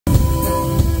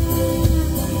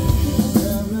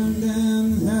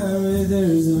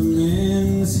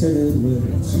is headed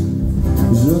west.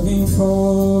 He's looking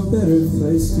for a better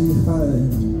place to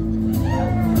hide.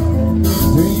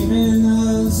 Dreaming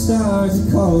of the stars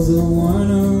he calls the one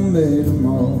who made them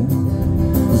all.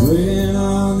 He's waiting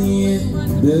on the end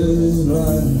of his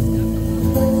life.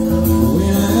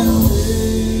 When I'm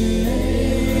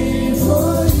waiting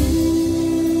for you,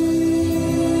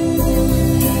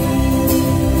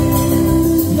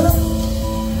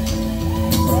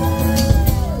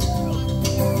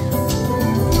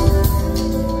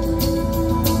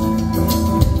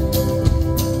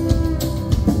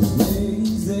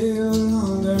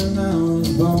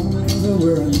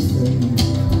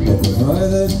 fire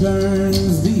that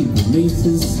burns deep beneath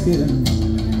his skin.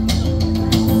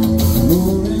 The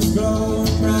moon is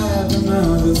glowing bright, and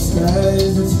now the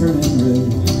skies are turning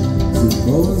red.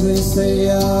 Suppose they say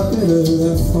I better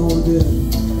left for dead.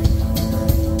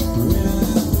 When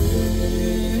I'm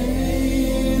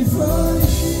waiting for you,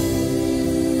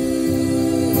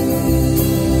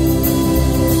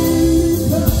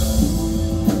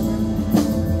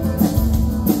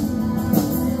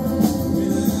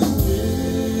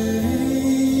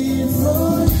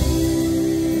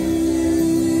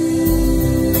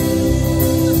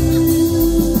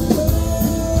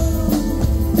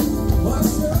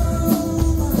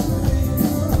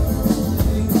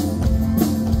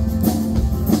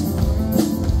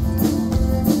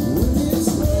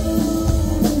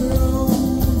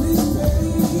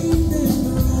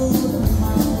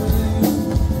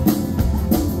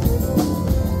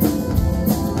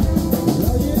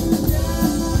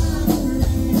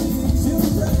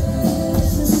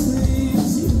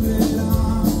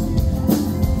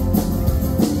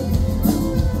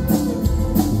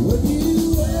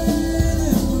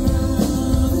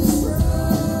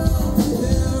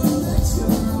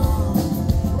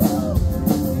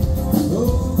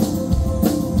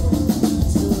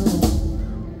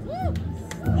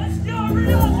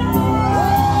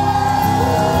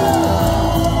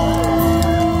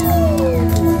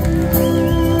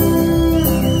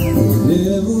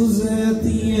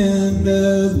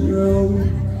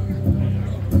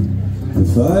 the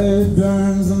fire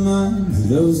burns the minds of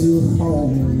those who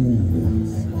hold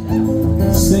us.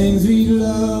 Things we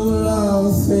love will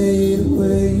all fade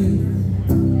away,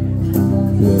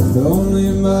 left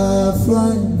only by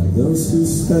flight those who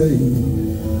stay.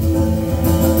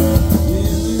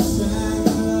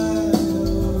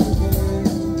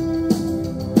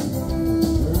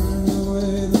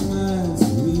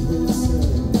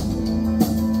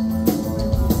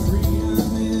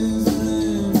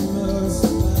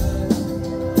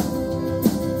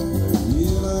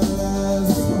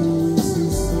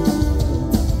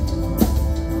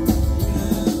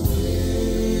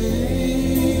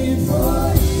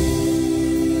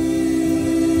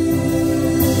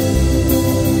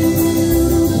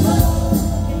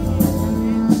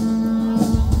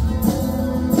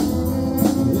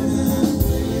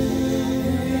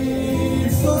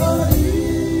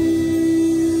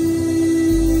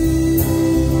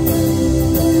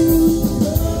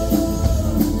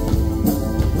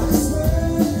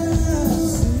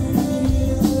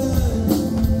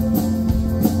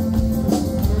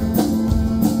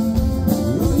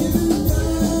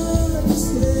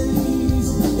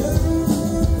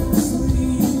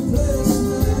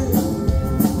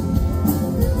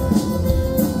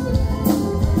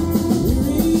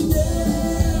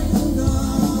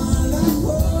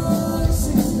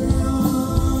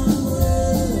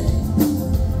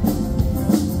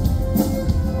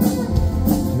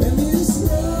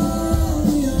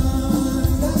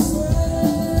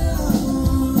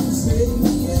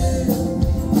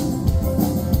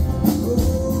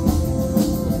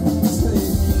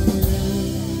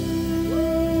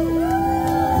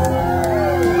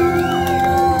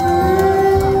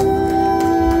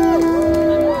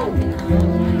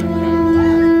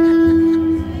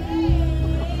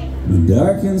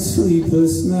 Dark and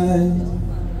sleepless night,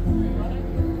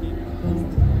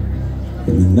 and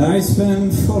the night's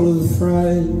been full of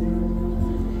fright,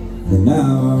 and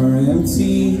now are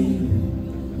empty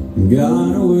and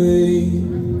gone away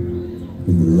in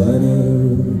the light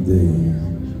of day.